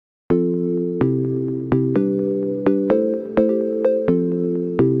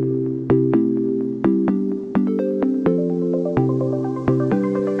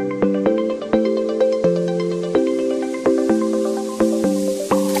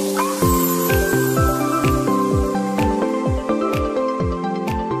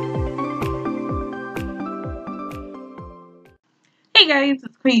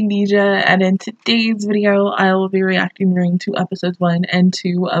Queendija, and in today's video, I will be reacting to episodes 1 and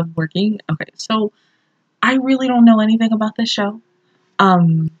 2 of Working. Okay, so I really don't know anything about this show.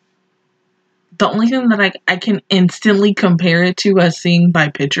 The only thing that I can instantly compare it to as seeing by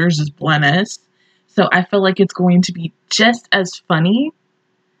pictures is Blennis. So I feel like it's going to be just as funny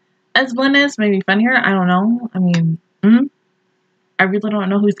as Blennis, maybe funnier. I don't know. I mean, I really don't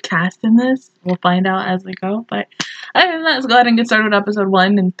know who's cast in this. We'll find out as we go. But other than that, let's go ahead and get started with episode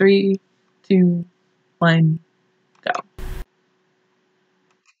 1 in 3, 2, 1, go.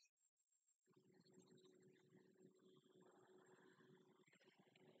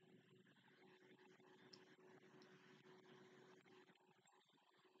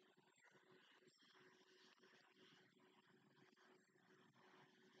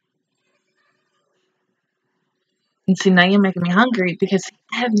 And see, now you're making me hungry because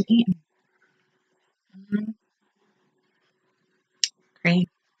I haven't eaten. Great.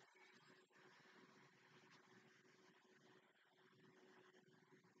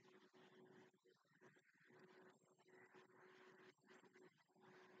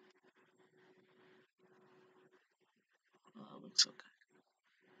 Oh, it looks so good.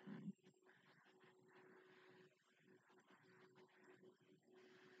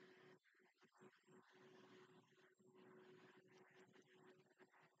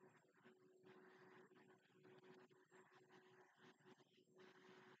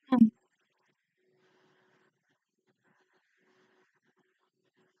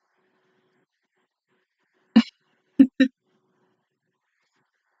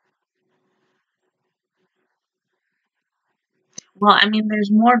 Well, I mean,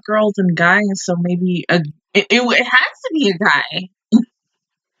 there's more girls than guys, so maybe it has to be a guy.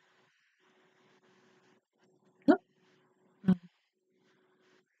 Oh,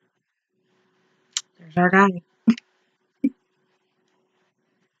 there's our guy.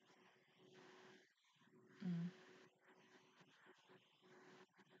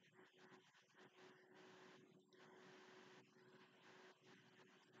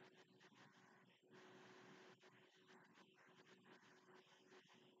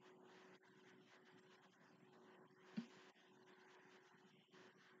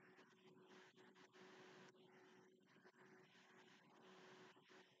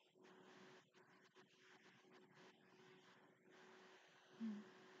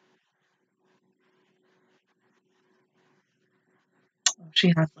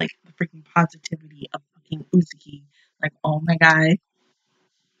 She has like the freaking positivity of fucking Uzuki. Like, oh my god.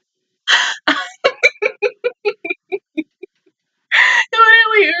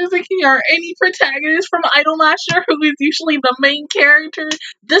 Literally, Uzuki or any protagonist from Idolmaster who is usually the main character,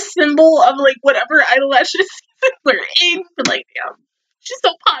 the symbol of like whatever Idolmaster season we're in. But like, damn, she's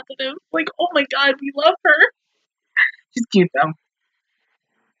so positive. Like, oh my god, we love her. She's cute though.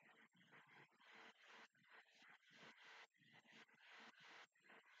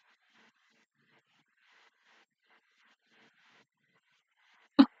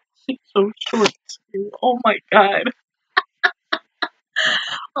 She's so short too. Oh my god.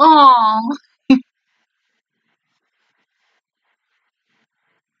 Oh.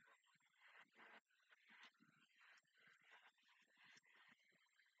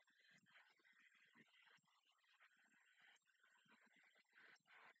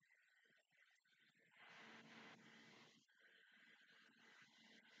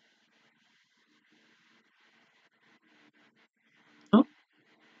 Oh.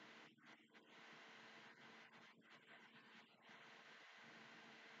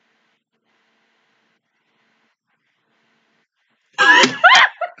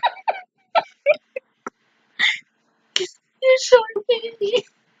 You're so pretty.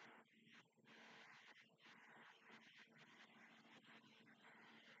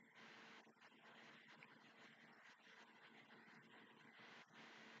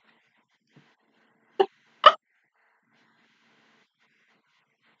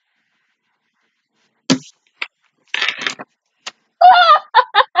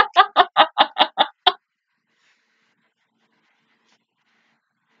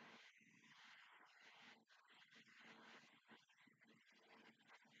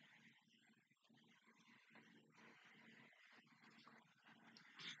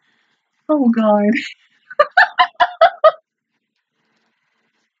 Oh god.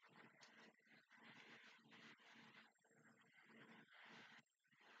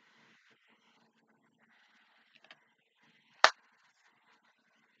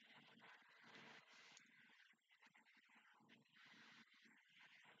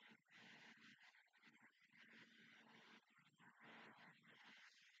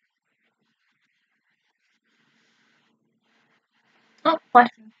 Oh,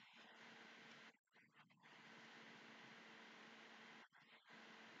 flashback.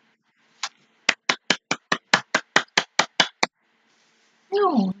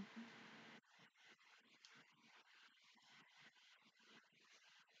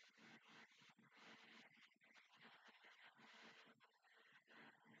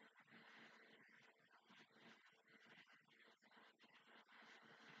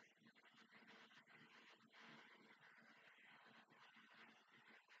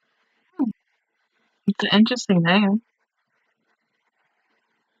 It's an interesting name.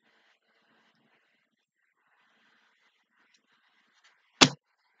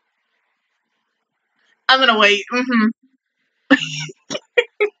 I'm gonna wait.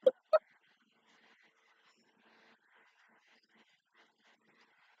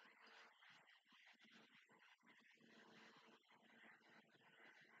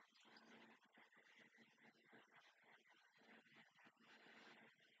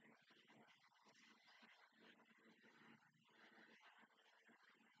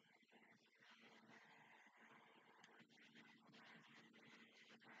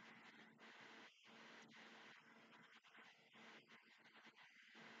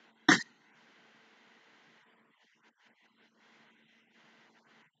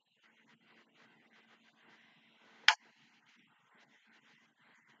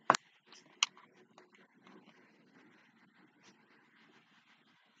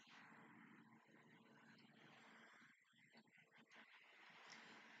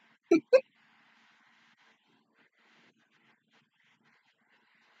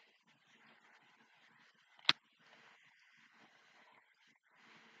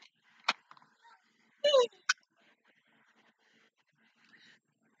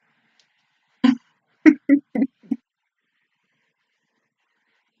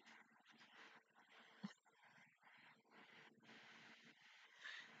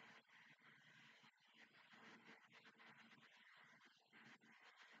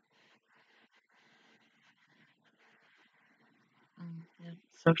 Yeah,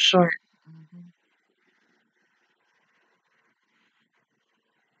 so short.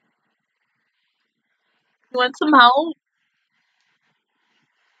 You want some help?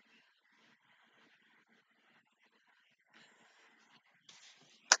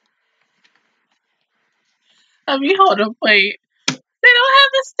 I mean, hold up, wait. They don't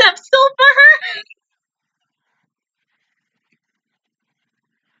have the step stool for her?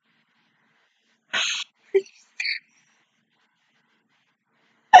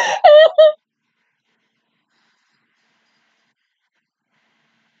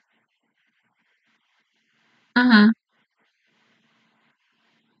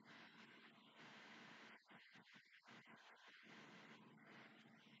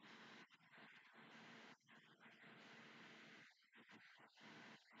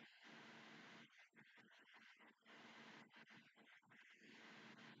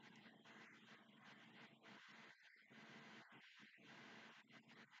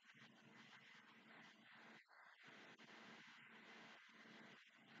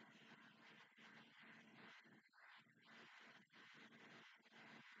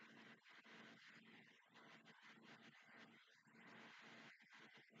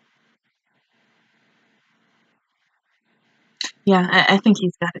 Yeah, I think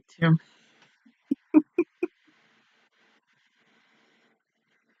he's got it too.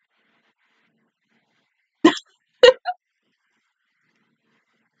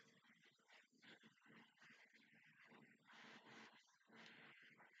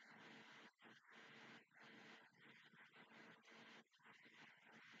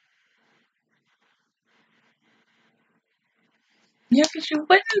 Yeah, because you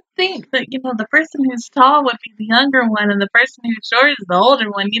wouldn't think that, the person who's tall would be the younger one and the person who's short is the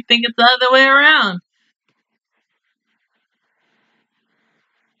older one. You think it's the other way around.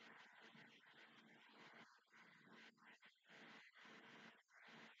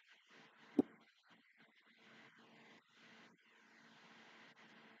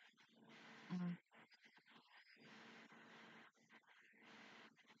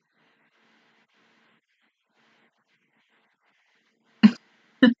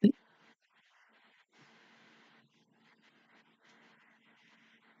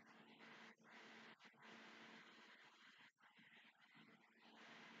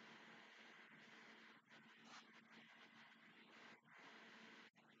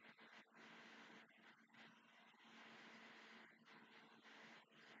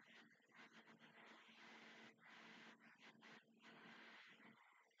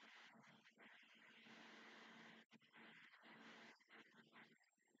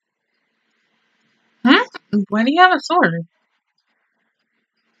 Why do you have a sword?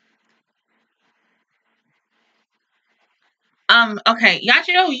 Okay,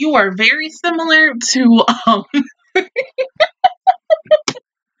 Yachiro, you are very similar to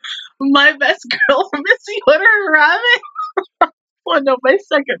my best girl, Missy Water Rabbit. Well, no, my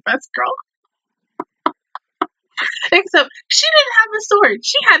second best girl. Except she didn't have a sword;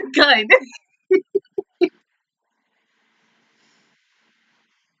 she had a gun.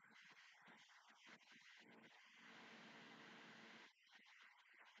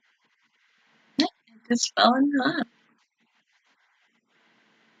 Just fell in love.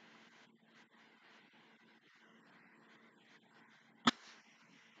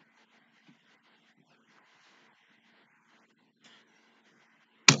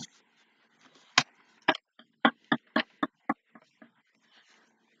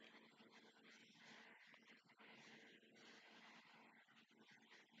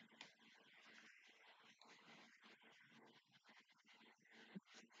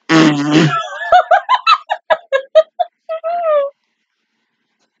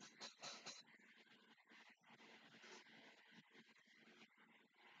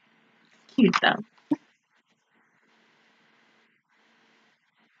 Cute though.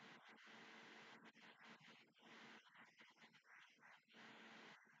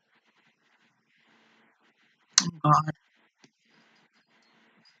 Oh God.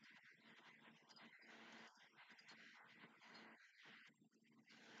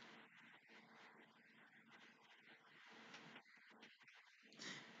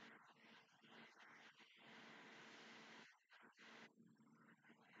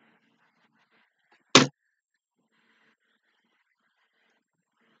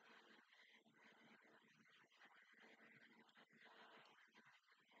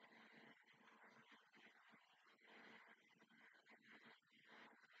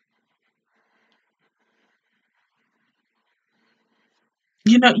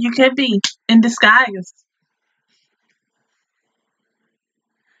 You know, you could be in disguise.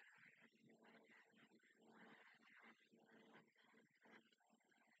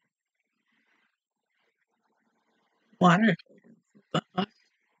 Water.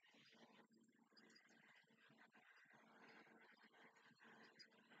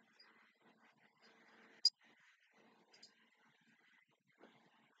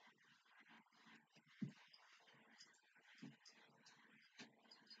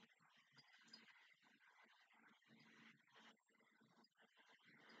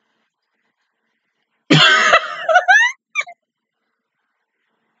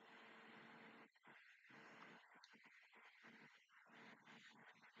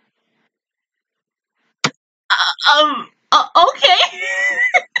 Okay.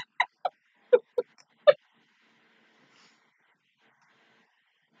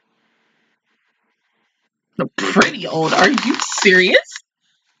 Pretty old. Are you serious?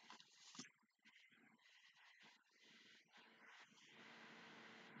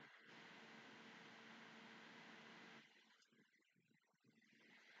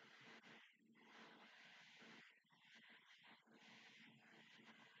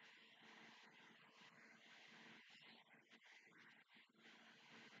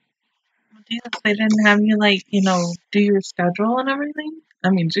 Jesus, they didn't have you like, do your schedule and everything? I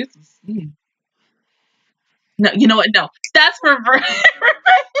mean, Jesus. No, you know what? No. That's for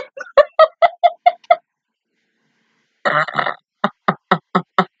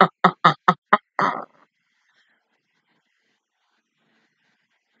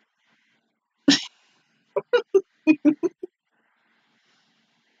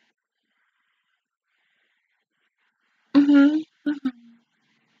hmm.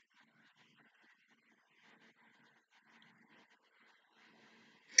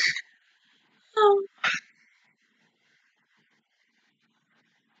 Oh,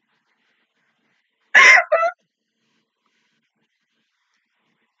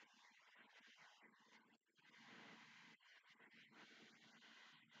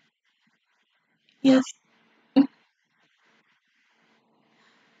 yes.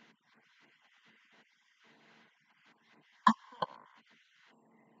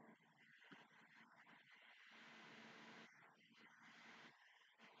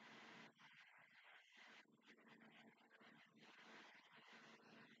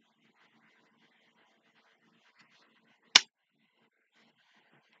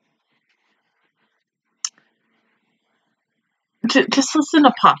 Just listen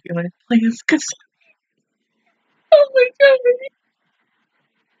to Popular, please. Cause, oh my God.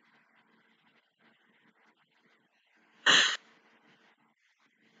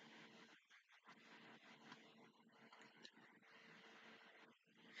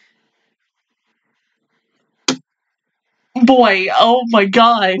 Boy, oh my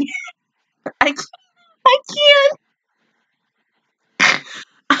God. I, I can't.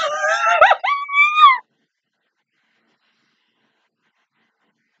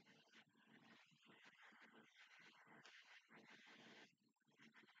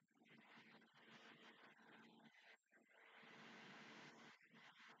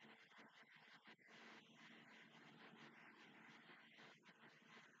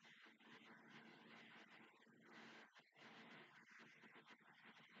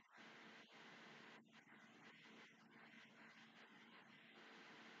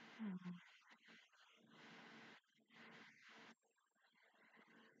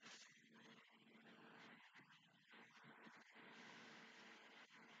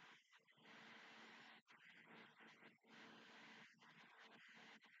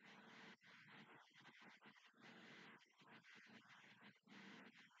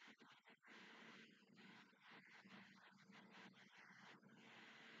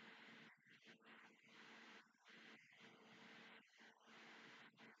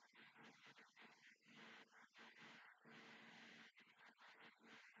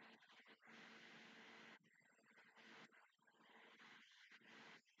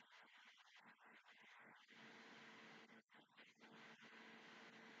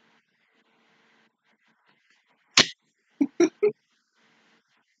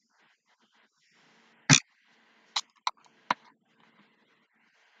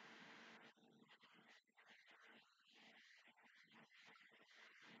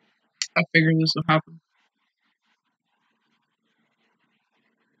 I figured this would happen.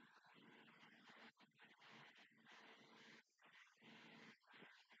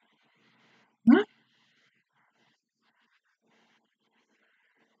 What?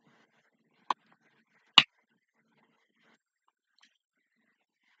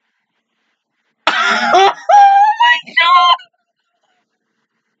 Oh my god!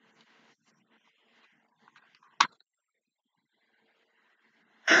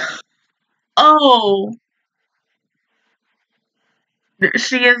 Oh,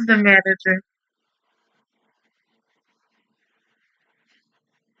 she is the manager.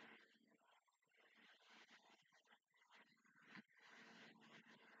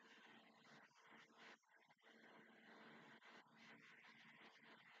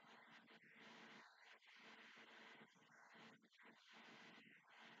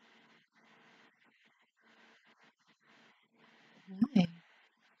 Why?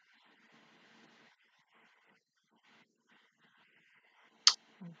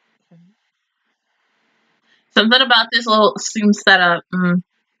 Okay. Something about this little scene setup. What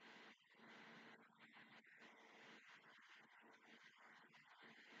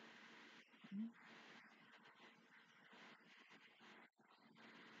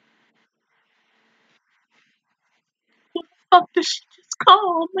the fuck did she just call?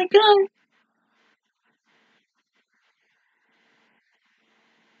 Oh my god.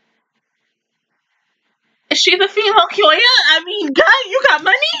 Is she the female Kyoya? I mean, God, you got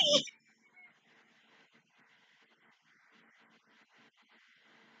money?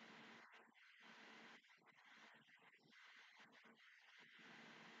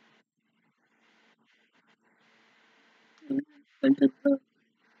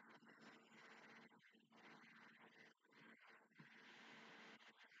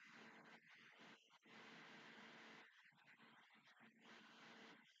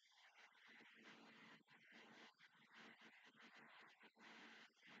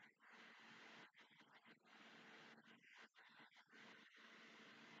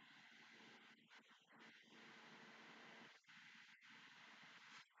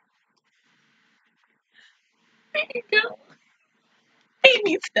 There you go.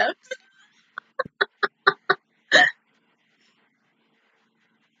 Baby steps.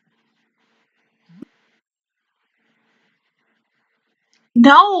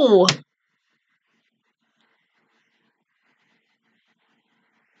 No.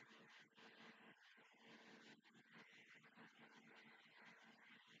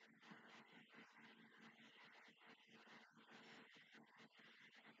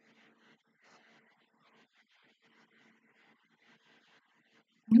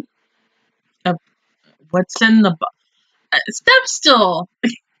 Uh, what's in the step still?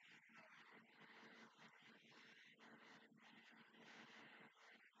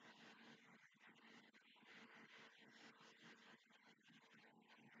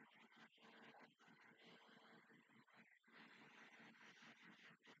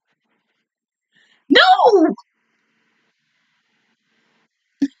 No.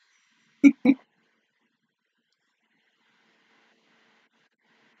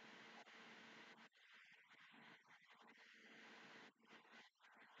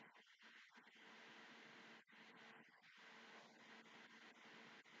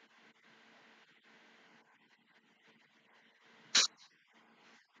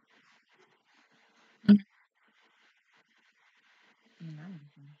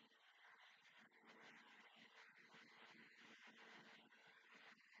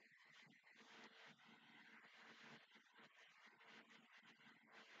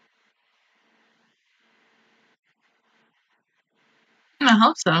 I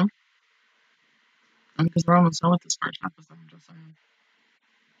hope so. Because we're almost done with this first episode. I'm just saying.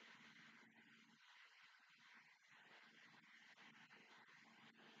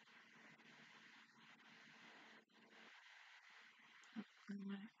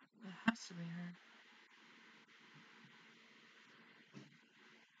 to be her.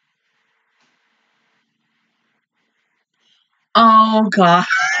 Oh god.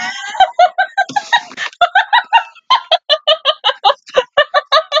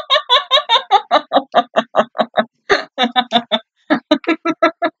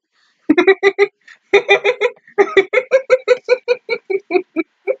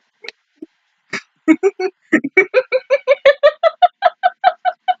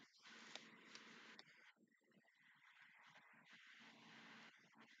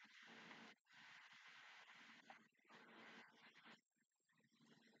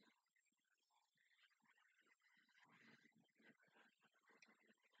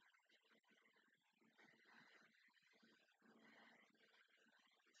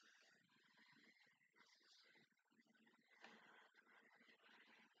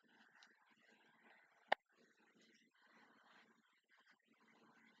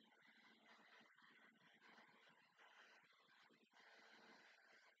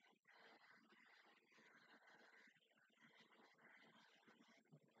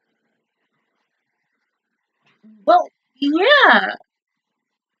 Well, yeah.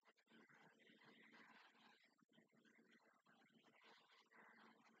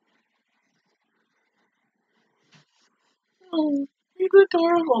 Oh, he's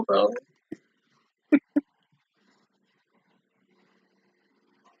adorable though.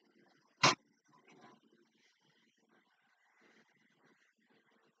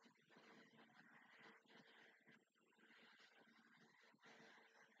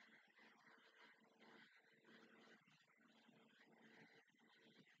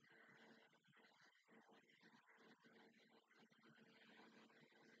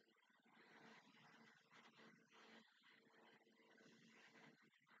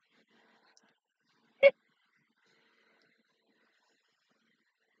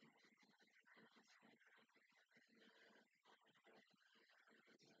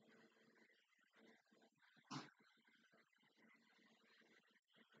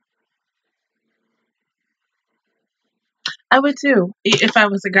 I would too, if I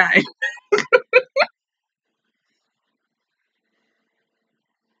was a guy.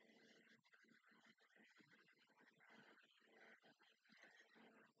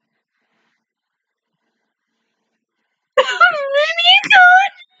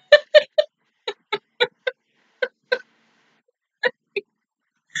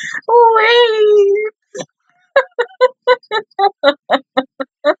 Wait.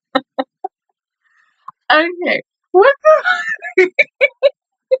 Okay. What the?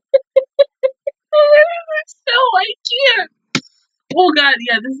 So I can't. Oh god,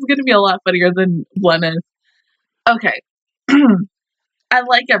 yeah, this is gonna be a lot funnier than one is. Okay. I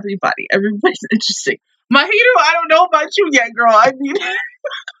like everybody. Everybody's interesting. Mahito, I don't know about you yet, girl. I mean,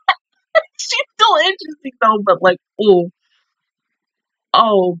 she's still interesting though, but like,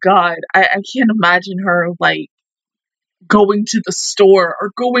 oh god, I can't imagine her like going to the store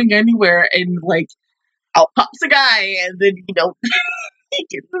or going anywhere and like, I'll pops a guy and then he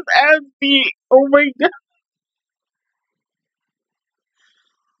gets his ass beat. Oh my god.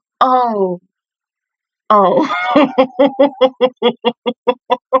 Oh, oh.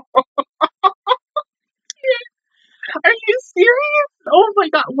 Are you serious? Oh my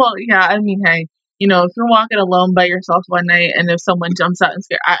god. Well, yeah, I mean, hey, if you're walking alone by yourself one night and if someone jumps out and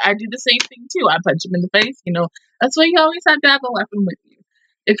scares, I do the same thing too. I punch him in the face, That's why you always have to have a weapon with you.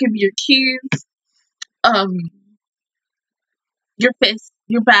 It could be your keys, um, your fist,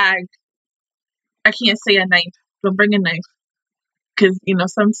 your bag. I can't say a knife. Don't bring a knife. Because,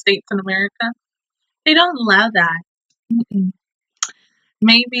 some states in America, they don't allow that. Mm-mm.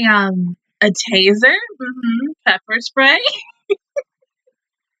 Maybe, a taser? Pepper spray?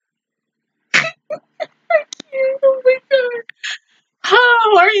 Oh my god.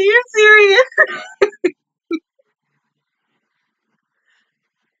 Oh, are you serious?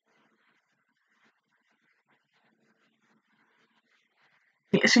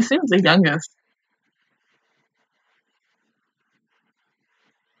 Yeah, she seems the youngest.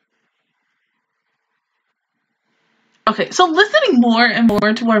 Okay, so listening more and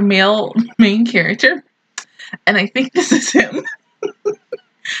more to our male main character, and I think this is him.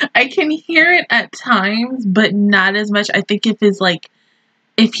 I can hear it at times, but not as much. I think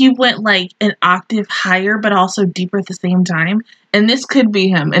if he went like an octave higher, but also deeper at the same time, and this could be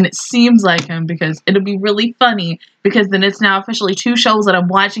him, and it seems like him because it'll be really funny because then it's now officially 2 shows that I'm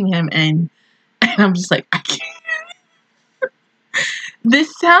watching him in, and I'm just like, I can't.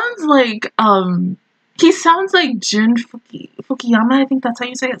 This sounds like he sounds like Jun Fukuyama. I think that's how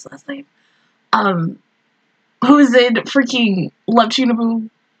you say his last name. Um, who is in freaking Love Chinabu?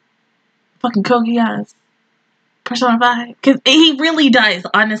 fucking Kogi ass. Persona 5. Because he really does,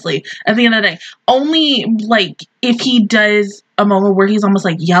 honestly, at the end of the day. Only, like, if he does a moment where he's almost,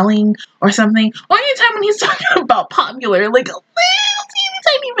 like, yelling or something. Or anytime when he's talking about popular, like, a little teeny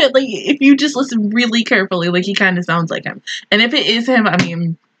tiny bit. Like, if you just listen really carefully, like, he kind of sounds like him. And if it is him, I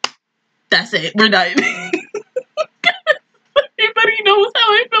mean, that's it. We're done. Everybody knows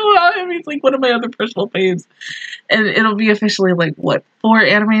how I feel about him. He's, like, one of my other personal faves. And it'll be officially, like, what, 4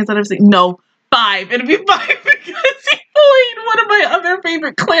 animes that I've seen? No, 5. It'll be 5 because he played one of my other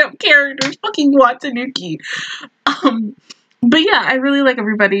favorite clamp characters, fucking Watanuki. But yeah, I really like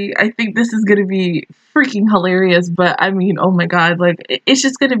everybody. I think this is gonna be freaking hilarious, but I mean, oh my god, like, it's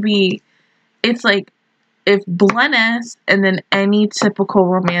just gonna be, it's like, if Bleness and then any typical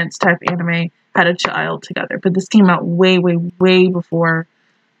romance type anime had a child together, but this came out way, way, way before,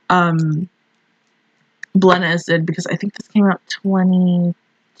 Bleness did, because I think this came out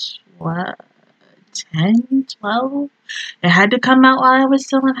 2012, 10, 12? It had to come out while I was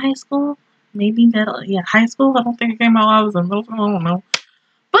still in high school. Maybe middle, yeah, high school. I don't think it came out while I was in middle school. I don't know.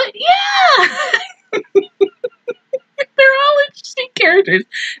 But yeah! They're all interesting characters.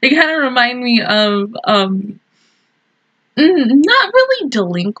 They kind of remind me of, not really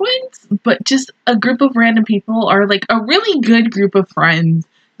delinquents, but just a group of random people, or like a really good group of friends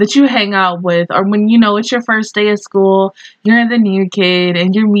that you hang out with, or when, you know, it's your first day of school, you're the new kid,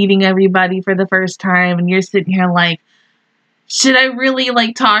 and you're meeting everybody for the first time, and you're sitting here like, should I really,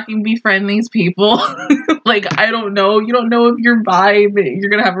 like, talk and befriend these people? Like, I don't know. You don't know if your vibe, you're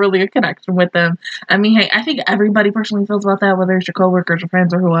gonna have really a connection with them. I mean, hey, I think everybody personally feels about that, whether it's your coworkers or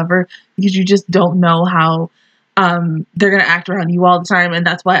friends or whoever, because you just don't know how they're gonna act around you all the time, and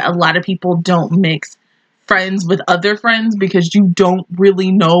that's why a lot of people don't mix friends with other friends, because you don't really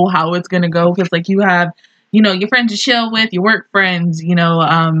know how it's gonna go, because, like, you have, you know, your friends you chill with, your work friends, you know,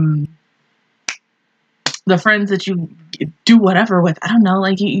 the friends that you do whatever with. I don't know,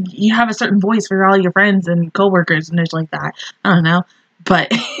 like, you have a certain voice for all your friends and coworkers and it's like that. I don't know, but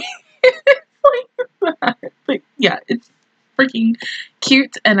it's like that. But yeah, it's freaking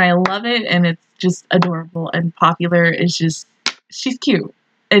cute and I love it, and it's just adorable, and Popular is just, she's cute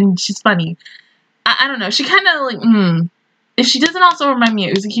and she's funny. I don't know, she kind of like, if she doesn't also remind me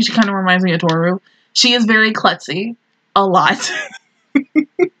of Uzuki, she kind of reminds me of Toru. She is very klutzy a lot.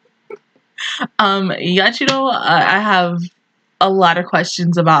 Yachiro, I have a lot of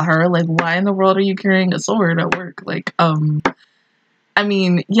questions about her. Like, why in the world are you carrying a sword at work? Like, I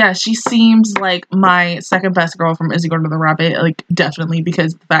mean, yeah, she seems like my second best girl from Izzy Going to the Rabbit. Like, definitely,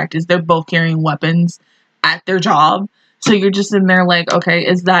 because the fact is they're both carrying weapons at their job. So you're just in there like, okay,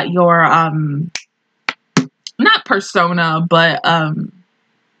 is that your, not persona, but,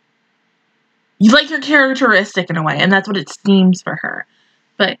 you like your characteristic in a way, and that's what it seems for her.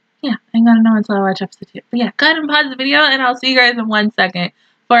 But yeah, I ain't gonna know until I watch episode 2. But yeah, go ahead and pause the video, and I'll see you guys in 1 second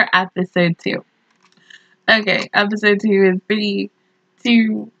for episode 2. Okay, episode 2 is 3,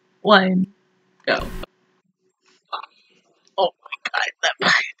 2, 1, go. Oh my god, that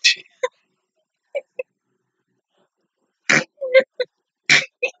much.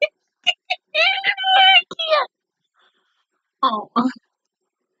 Oh,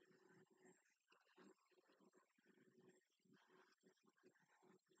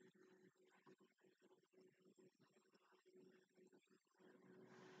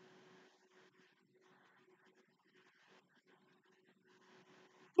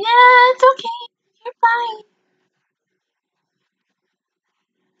 yeah, it's okay. You're fine.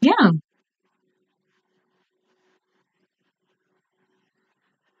 Yeah,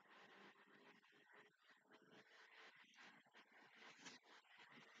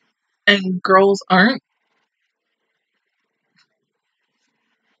 and girls aren't.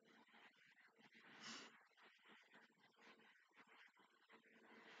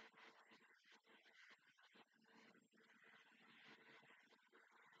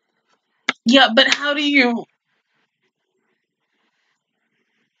 Yeah, but how do you?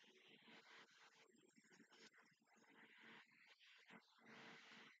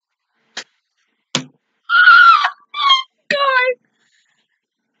 God.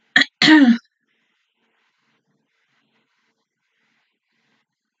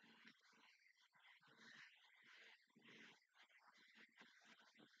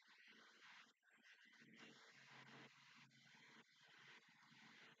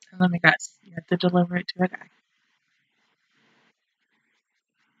 Let me guess. You have to deliver it to a guy.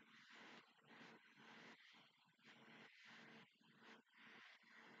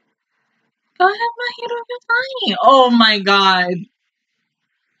 Go ahead, my hero, you're fine. Oh my god.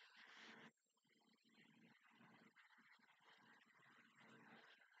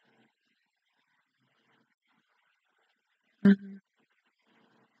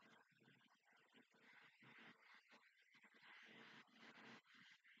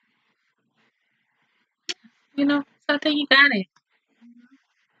 thought that you got it.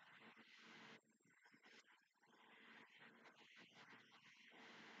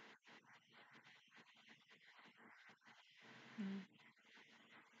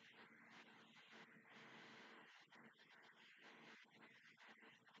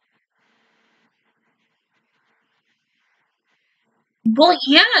 Well,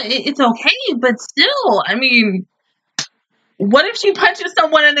 yeah, it's okay, but still, I mean, what if she punches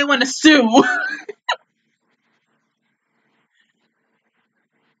someone and they want to sue?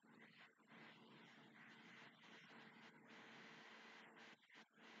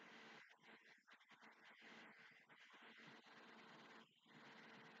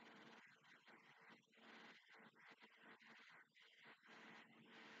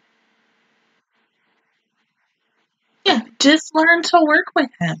 Yeah, just learn to work with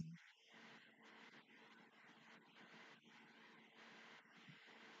him.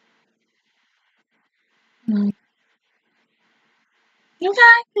 You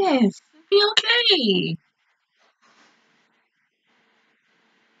got this. Be okay.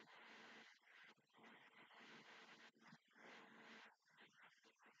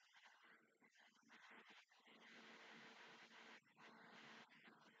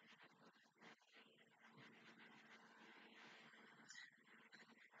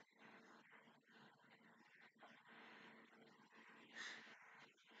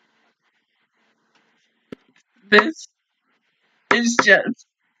 This is just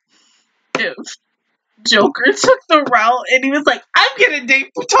if Joker took the route and he was like, I'm gonna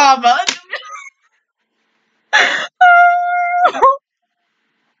date Futaba.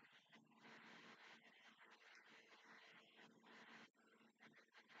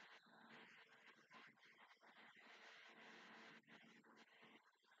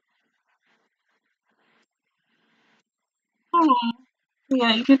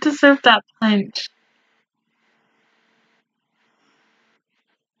 Yeah, you deserve that punch.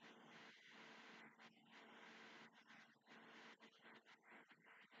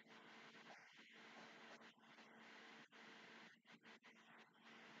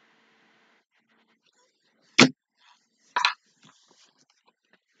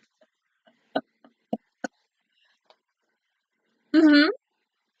 Mm-hmm.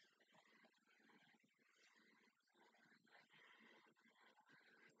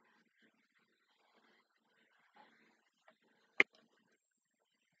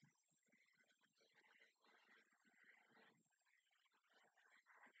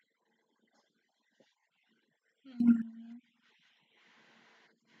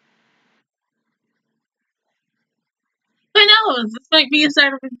 Who knows? This might be a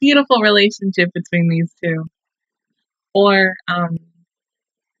sort of a beautiful relationship between these two. Or,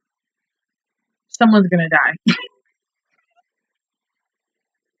 someone's gonna die.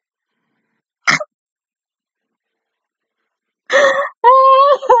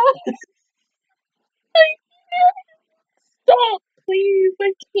 Stop, please.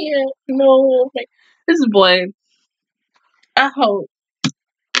 I can't. No. This boy. I hope.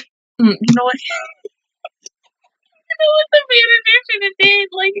 You know what? You know what the manager should have did?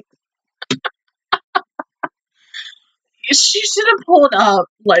 Like, she should have pulled up,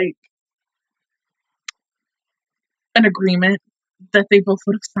 like, an agreement that they both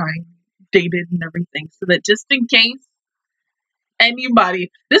would have signed, dated, and everything, so that just in case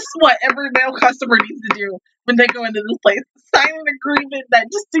anybody, this is what every male customer needs to do when they go into this place, sign an agreement that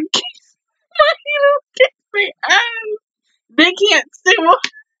just in case they ask, they can't sue.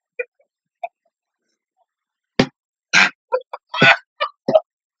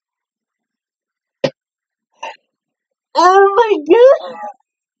 Oh my god.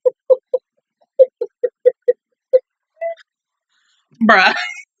 Bruh.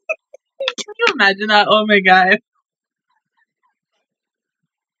 Can you imagine that? Oh my god.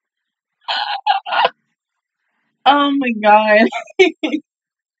 Oh my god.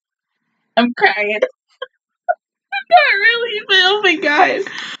 I'm crying. Not really, but oh my god.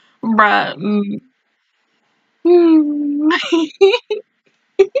 Bruh.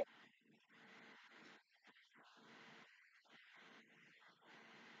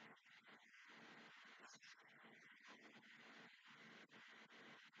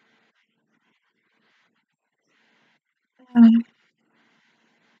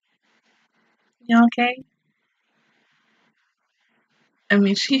 You okay? I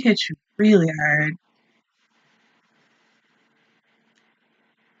mean, she hit you really hard.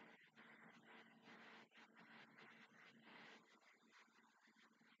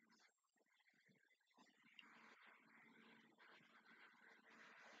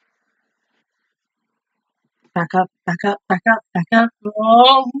 Back up, back up, back up, back up.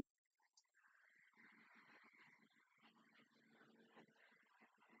 Oh.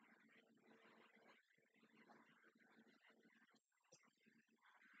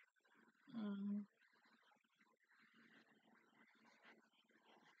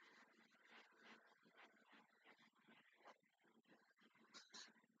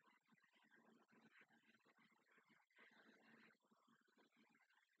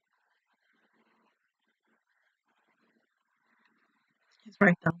 He's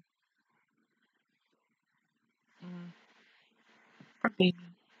right though. Poor baby.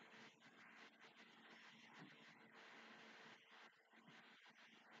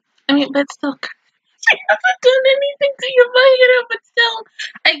 I mean, but still, she hasn't done anything to you, but still,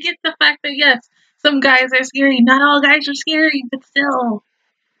 I get the fact that yes, some guys are scary. Not all guys are scary, but still.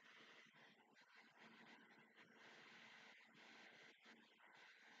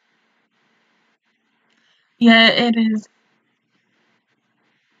 Yeah, it is.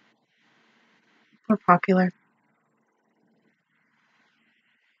 We're popular.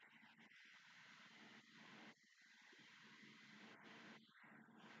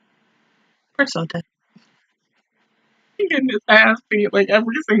 We're so dead. Getting his ass beat like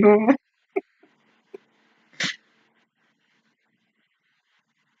every single one.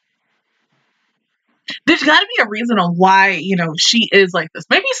 There's got to be a reason on why, she is like this.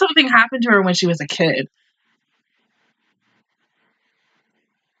 Maybe something happened to her when she was a kid.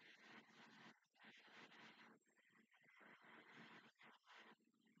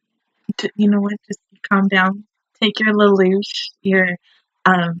 You know what? Just calm down. Take your Lelouch, your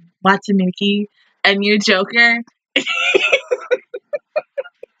Watanuki, and your Joker.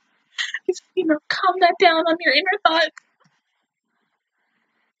 Just, calm that down on your inner thoughts.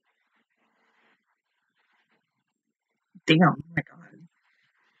 Damn, oh my god.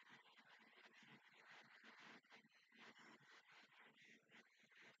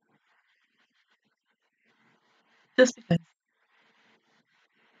 Just because.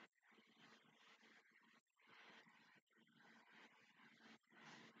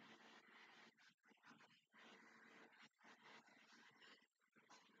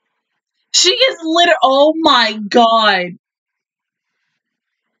 She is literally, oh my god.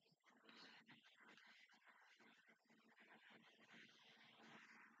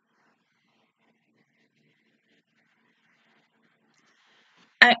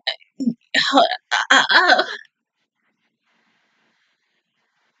 I, uh, uh, uh,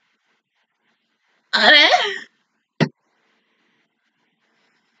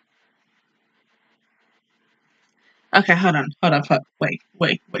 okay, hold on.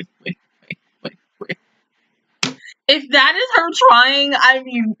 Wait. If that is her trying, I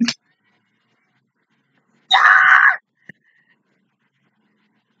mean,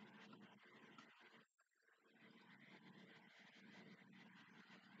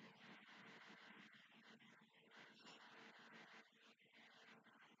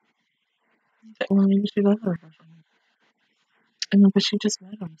 well, maybe she does have a crush on him. I mean, but she just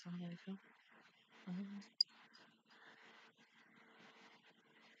met him, so like,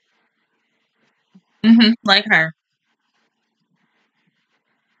 like her.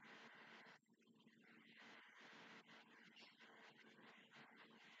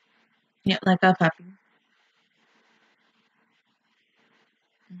 Yeah, like a puppy.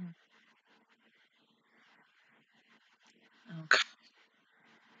 Mm-hmm. Oh, God.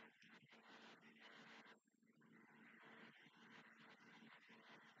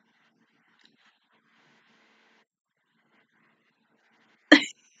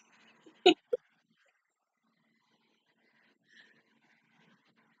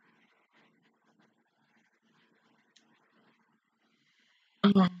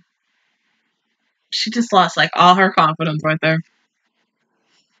 Oh, she just lost like all her confidence right there.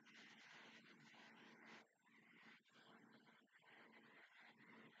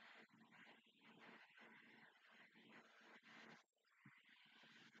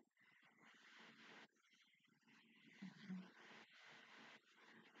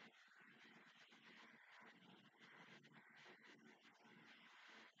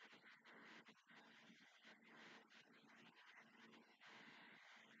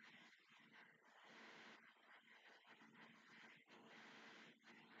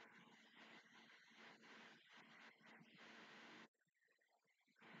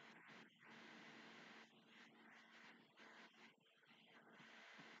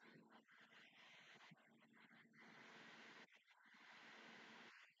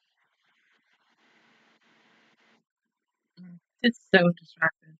 It's so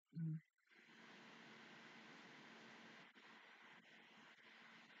distracted.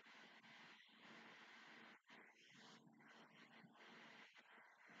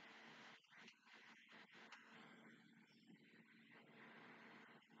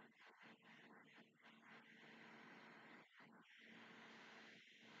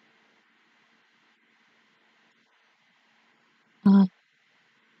 Mm.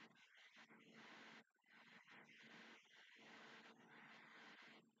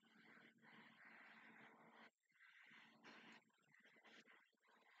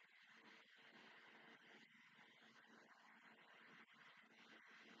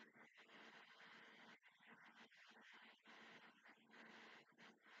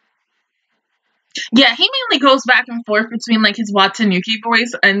 Yeah, he mainly goes back and forth between like his Watanuki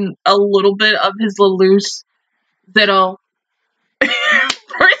voice and a little bit of his loose little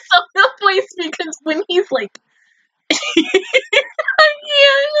personal voice because when he's like, yeah,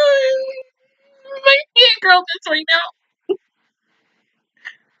 my girl this right now.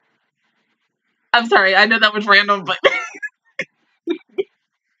 I'm sorry, I know that was random, but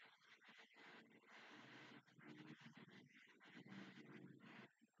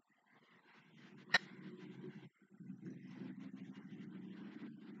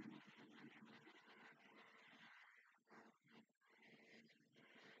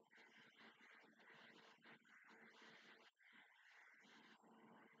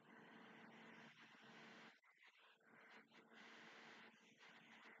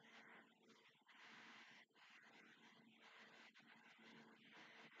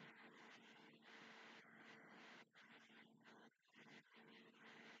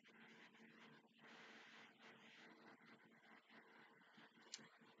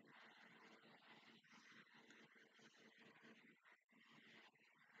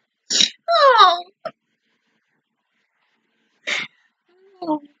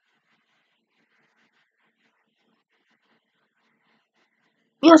oh.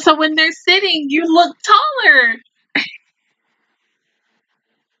 Yeah, so when they're sitting, you look taller.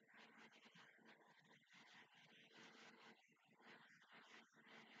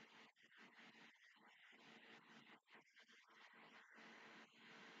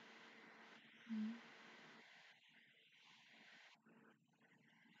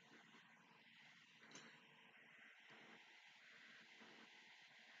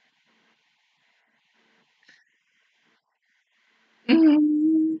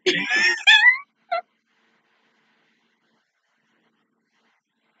 Mm.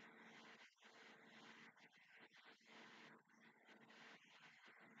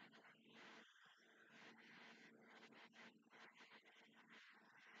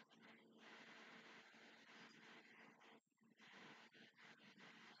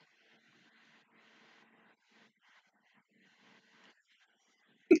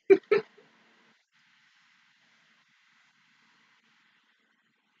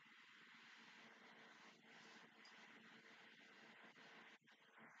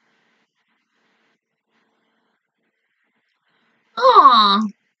 Aw.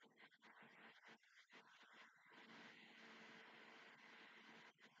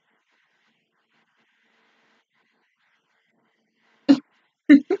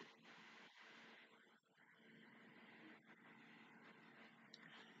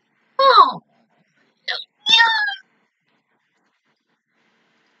 Oh.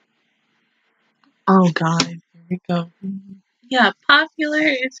 Oh God. Here we go. Yeah, popular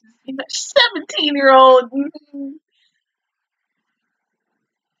is 17-year-old.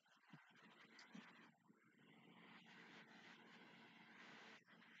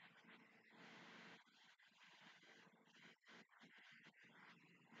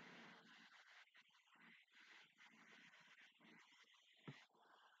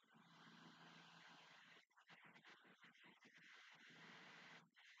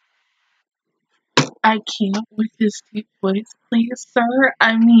 I can't with this deep voice, please, sir.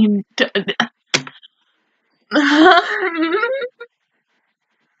 I mean, you got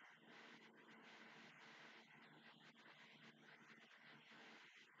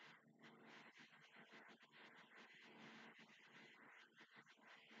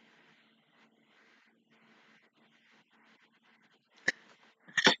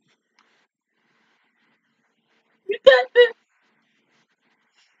this.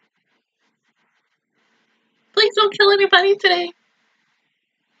 Please don't kill anybody today.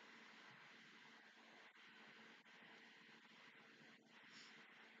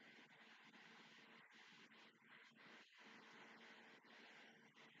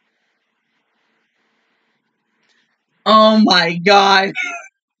 Oh my God.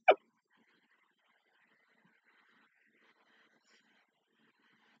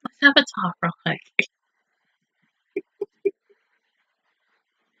 Let's have a talk real quick.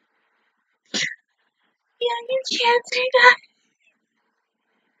 Yeah, you can't say that.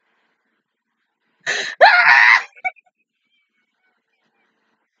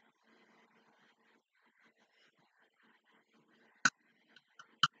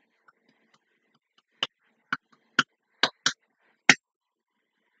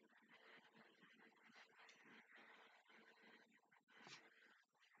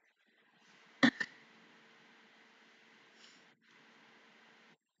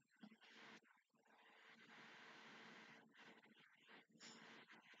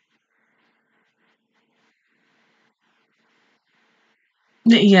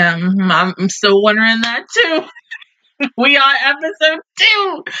 Yeah, I'm still wondering that too. We on episode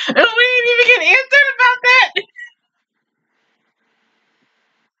 2, and we didn't even get answered about that.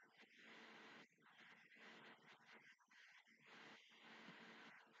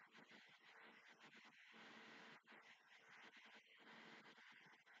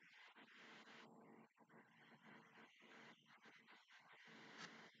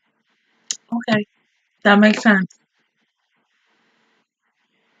 Okay, that makes sense.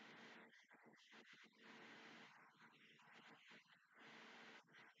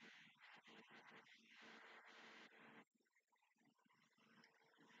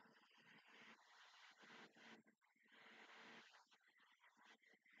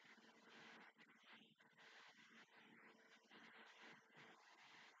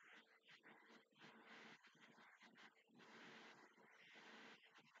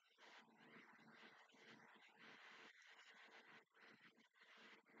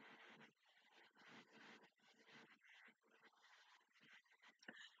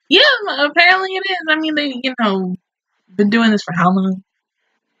 Yeah, apparently it is. I mean, they, been doing this for how long?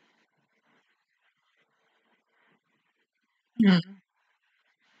 Hmm.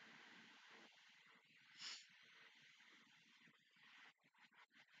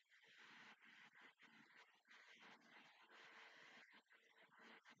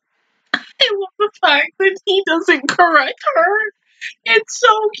 I love the fact that he doesn't correct her. It's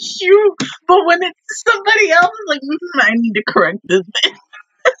so cute. But when it's somebody else, it's like, I need to correct this bitch.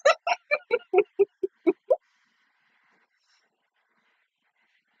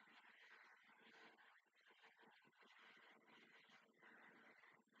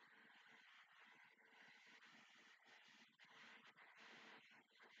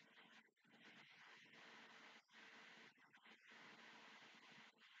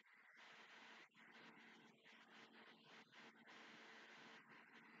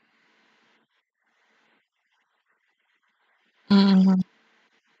 Mhm.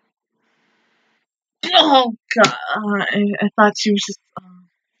 Oh, God. I thought she was just.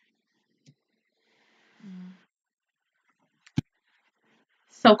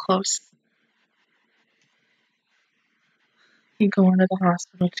 So close. He going to the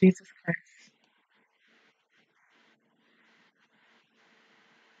hospital. Jesus Christ.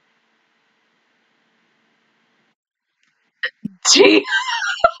 Gee.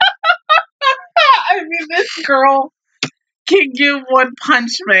 I mean, this girl can give one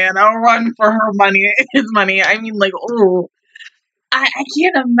punch man a run for her money, his money. I mean, like, oh, I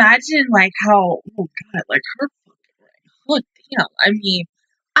can't imagine, like, how, oh God, like, her fucking right hook, damn. I mean,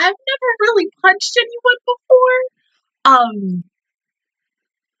 I've never really punched anyone before.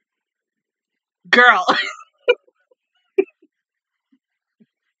 Girl,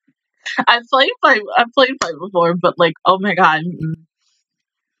 I've played fight before, but, like, oh my God,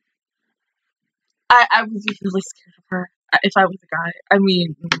 I would be really scared of her if I was a guy. I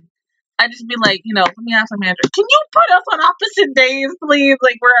mean, I'd just be like, let me ask my manager, can you put us on opposite days, please?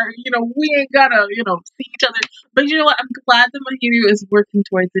 Like, where, we ain't gotta, see each other. But you know what? I'm glad that Mahiru is working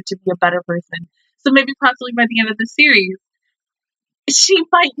towards it to be a better person. So maybe possibly by the end of the series, she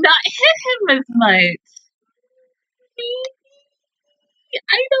might not hit him as much.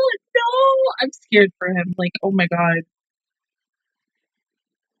 I don't know. I'm scared for him. Like, oh my God.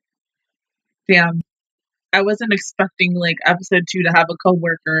 Damn. I wasn't expecting, like, episode 2 to have a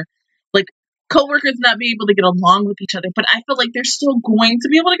coworker. Like, coworkers not be able to get along with each other, but I feel like they're still going to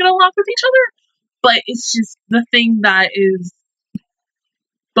be able to get along with each other. But it's just the thing that is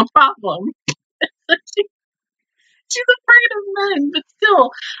the problem. She's afraid of men, but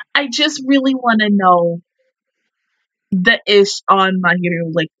still, I just really want to know the ish on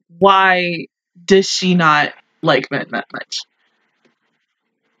Mahiru. Like, why does she not like men that much?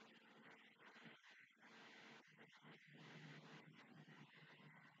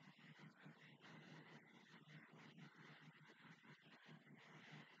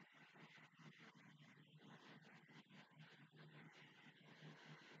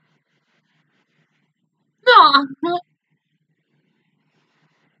 No.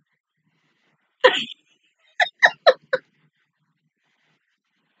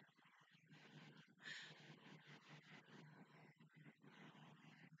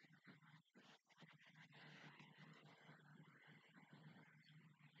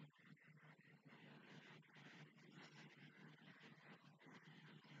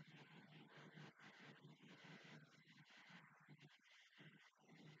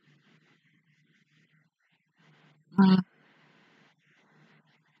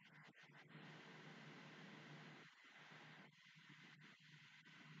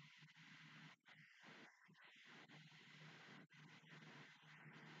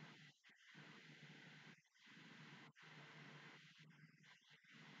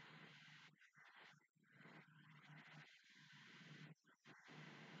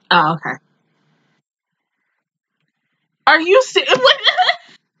 Oh, okay. Are you serious?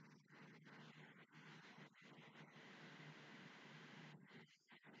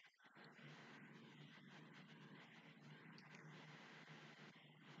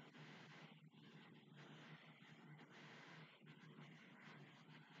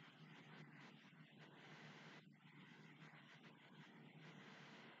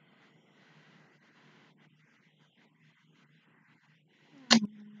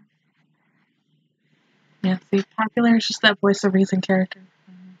 Yeah, see, popular is just that voice of reason character.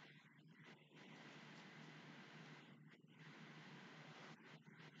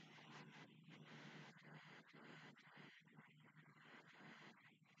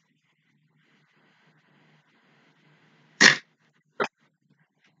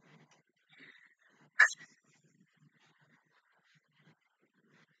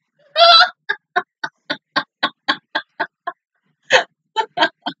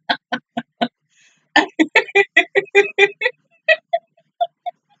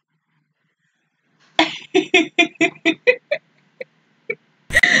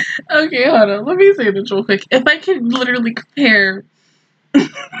 Okay, hold on. Let me say this real quick. If I could literally compare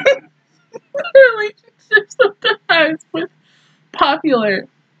relationships of the guys with popular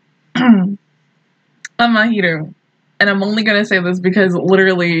on Mahito, and I'm only gonna say this because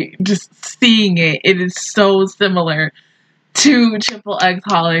literally just seeing it, it is so similar to Triple X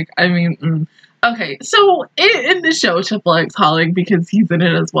Holic. I mean, okay, so in the show Triple X Holic, because he's in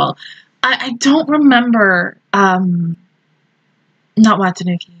it as well, I don't remember, not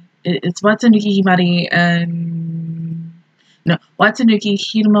Watanuki. It's Watanuki Himari and no, Watanuki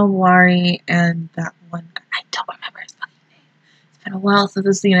Himawari and that one. I don't remember his fucking name. It's been a while since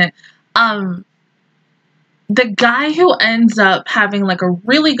I've seen it. The guy who ends up having like a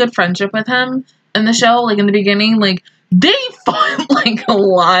really good friendship with him in the show, like in the beginning, like they fought like a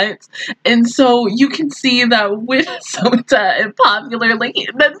lot, and so you can see that with Sota and Popular, like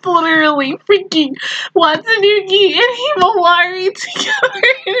that's literally freaking Watanuki and Himawari together, and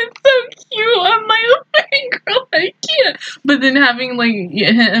it's so cute. I'm like, oh my girl, I can't. But then having like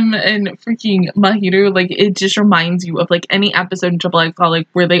him and freaking Mahito, like it just reminds you of like any episode in Triple X Holic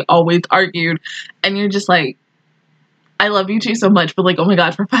where they always argued, and you're just like, I love you two so much, but like, oh my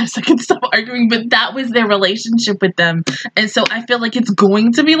god, for 5 seconds, stop arguing. But that was their relationship with them. And so I feel like it's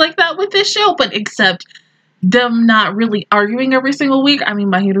going to be like that with this show, but except them not really arguing every single week. I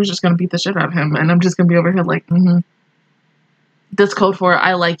mean, Mahito's just going to beat the shit out of him. And I'm just going to be over here like, that's code for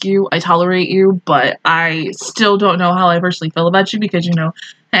I like you, I tolerate you, but I still don't know how I personally feel about you because, you know,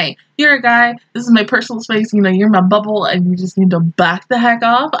 hey, you're a guy, this is my personal space, you know, you're my bubble, and you just need to back the heck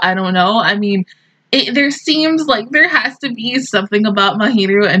off. I don't know. I mean, there seems like there has to be something about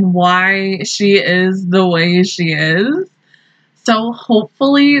Mahito and why she is the way she is. So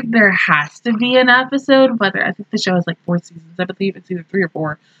hopefully there has to be an episode, whether I think the show has like 4 seasons, I believe it's either 3 or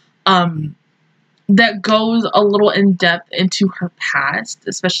 4, that goes a little in depth into her past,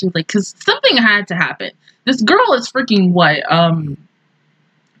 especially like because something had to happen. This girl is freaking what,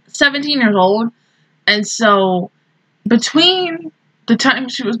 17 years old, and so between the time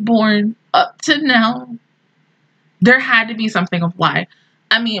she was born up to now, there had to be something of why.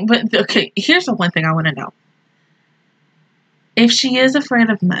 I mean, but okay, here's the one thing I want to know. If she is afraid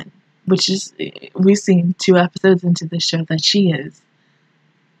of men, which is, we've seen 2 episodes into this show that she is,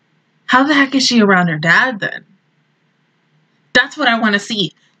 how the heck is she around her dad then? That's what I want to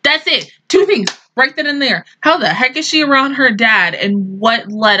see. That's it. 2 things. Right then and there. How the heck is she around her dad, and what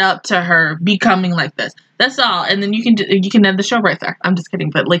led up to her becoming like this? That's all. And then you can end the show right there. I'm just kidding,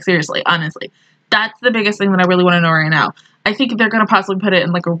 but like seriously, honestly, that's the biggest thing that I really want to know right now. I think they're gonna possibly put it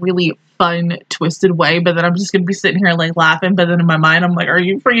in like a really fun, twisted way, but then I'm just gonna be sitting here like laughing. But then in my mind, I'm like, "Are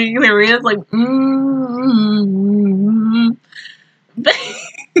you freaking serious?" Like, But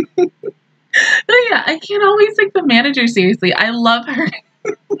yeah, I can't always take the manager seriously. I love her.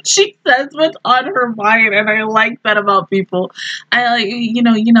 She says what's on her mind, and I like that about people. I like, you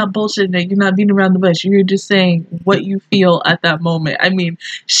know, you're not bullshitting, you're not beating around the bush, you're just saying what you feel at that moment. I mean,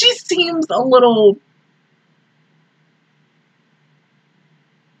 she seems a little,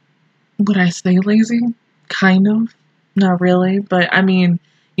 would I say lazy? Kind of. Not really, but I mean,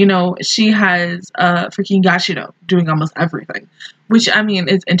 you know, she has freaking Yashiro doing almost everything, which I mean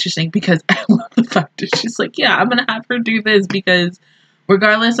is interesting because I love the fact that she's like, yeah, I'm gonna have her do this because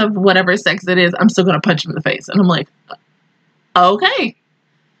regardless of whatever sex it is, I'm still gonna punch him in the face. And I'm like, okay,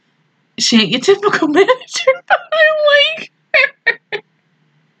 she ain't your typical manager, but I like her.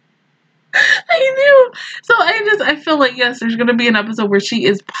 I knew. So I feel like, yes, there's gonna be an episode where she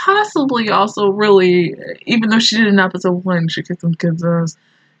is possibly also really, even though she did an episode 1, she kicked some kids' ass.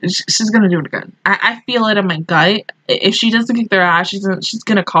 she's gonna do it again. I feel it in my gut. If she doesn't kick their ass, she's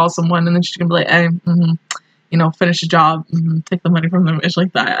gonna call someone, and then she's gonna be like, hey, you know, finish the job, take the money from them, ish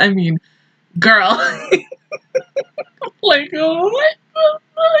like that. I mean, girl, like, oh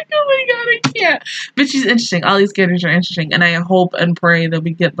my god, I can't. But she's interesting. All these characters are interesting, and I hope and pray that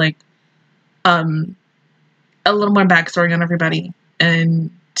we get like a little more backstory on everybody,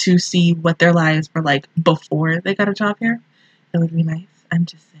 and to see what their lives were like before they got a job here. That would be nice. I'm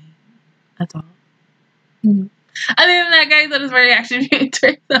just saying. That's all. Other than that, guys, that is my reaction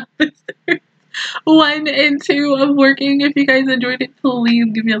to episodes 1 and 2 of working. If you guys enjoyed it,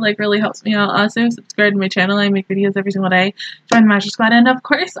 please give me a like. Really helps me out. Also, subscribe to my channel. I make videos every single day. Join the Master Squad. And of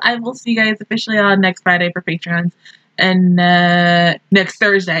course, I will see you guys officially on next Friday for Patreons. And next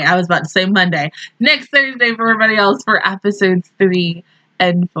Thursday. I was about to say Monday. Next Thursday for everybody else for episodes 3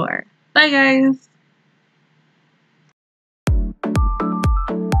 and 4. Bye, guys.